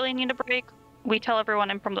we really need a break, we tell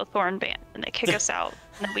everyone I'm from the Thorn Band, and they kick us out.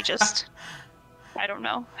 And then we just, I don't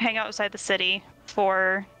know, hang outside the city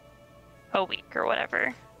for a week or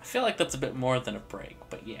whatever. I feel like that's a bit more than a break,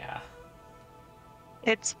 but yeah.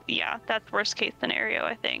 That's worst case scenario,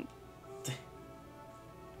 I think.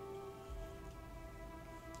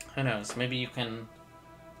 Who knows? Maybe you can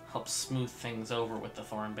help smooth things over with the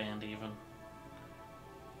Thorn Band, even.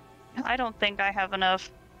 I don't think I have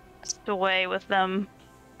enough sway with them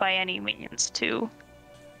by any means to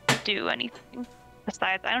do anything.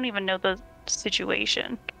 Besides, I don't even know the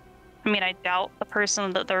situation. I mean, I doubt the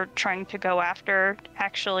person that they're trying to go after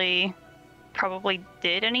actually probably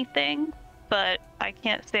did anything, but I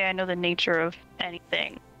can't say I know the nature of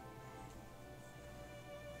anything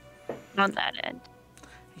on that end.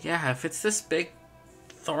 Yeah, if it's this big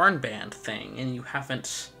Thorn Band thing and you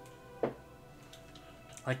haven't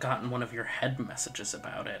gotten one of your head messages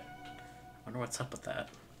about it, I wonder what's up with that.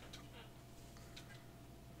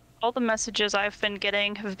 All the messages I've been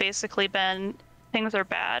getting have basically been things are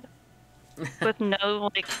bad with no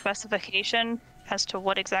specification as to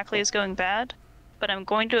what exactly is going bad, but I'm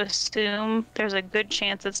going to assume there's a good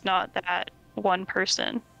chance it's not that one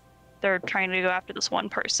person. They're trying to go after this one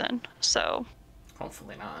person, so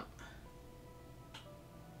hopefully not.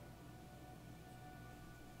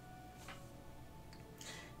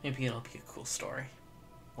 Maybe it'll be a cool story.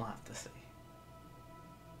 We'll have to see.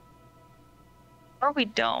 Or we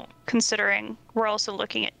don't, considering we're also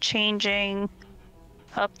looking at changing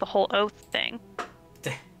up the whole oath thing.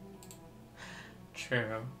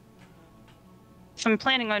 True. If I'm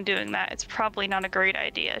planning on doing that, it's probably not a great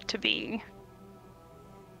idea to be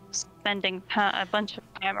spending a bunch of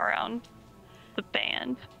time around the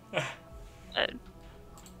band.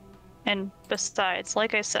 And besides,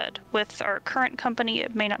 like I said, with our current company,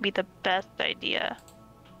 it may not be the best idea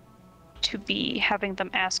to be having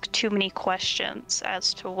them ask too many questions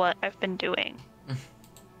as to what I've been doing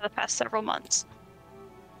for the past several months.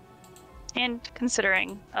 And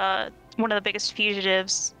considering one of the biggest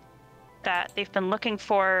fugitives that they've been looking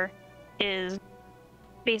for is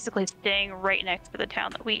basically staying right next to the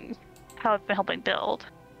town that we have been helping build,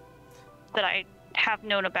 that I have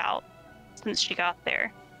known about since she got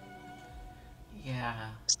there. Yeah.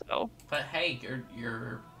 So. But hey,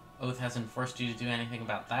 your oath hasn't forced you to do anything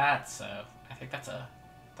about that, so I think that's a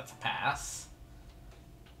pass.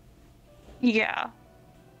 Yeah.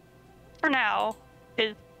 For now,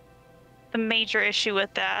 is the major issue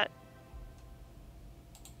with that.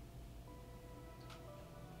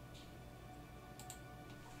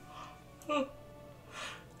 Oh.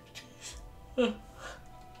 Jeez.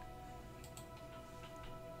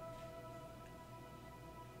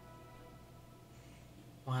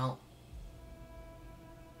 Well,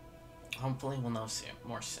 hopefully we'll know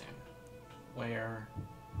more soon. We're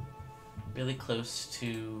really close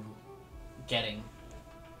to getting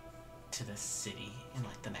to this city in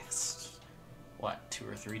the next, 2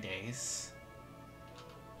 or 3 days.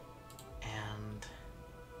 And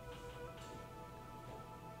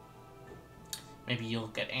maybe you'll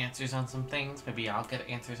get answers on some things, maybe I'll get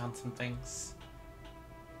answers on some things.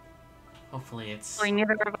 Hopefully it's...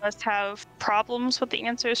 Neither of us have problems with the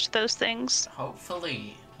answers to those things.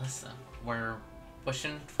 Hopefully. Listen, we're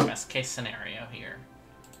pushing for best case scenario here.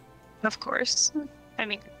 Of course. I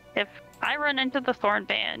mean, if I run into the Thorn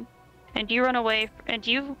Band, and you run away, and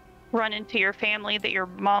you run into your family that your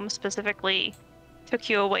mom specifically took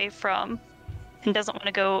you away from, and doesn't want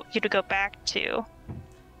you to go back to,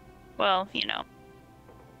 well,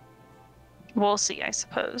 we'll see, I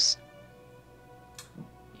suppose.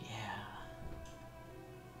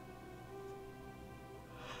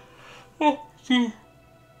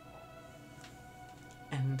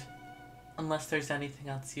 And unless there's anything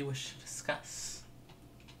else you wish to discuss,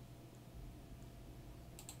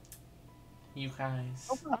 you guys...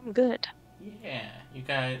 Oh, I'm good. Yeah, you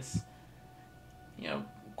guys...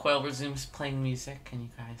 Quail resumes playing music, and you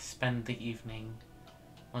guys spend the evening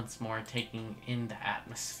once more taking in the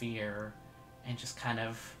atmosphere and just kind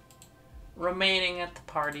of remaining at the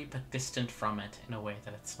party, but distant from it in a way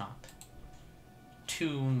that it's not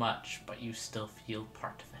too much, but you still feel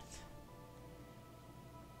part of it.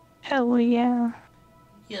 Hell yeah.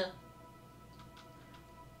 Yeah.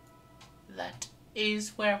 That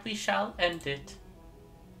is where we shall end it.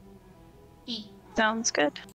 Sounds good.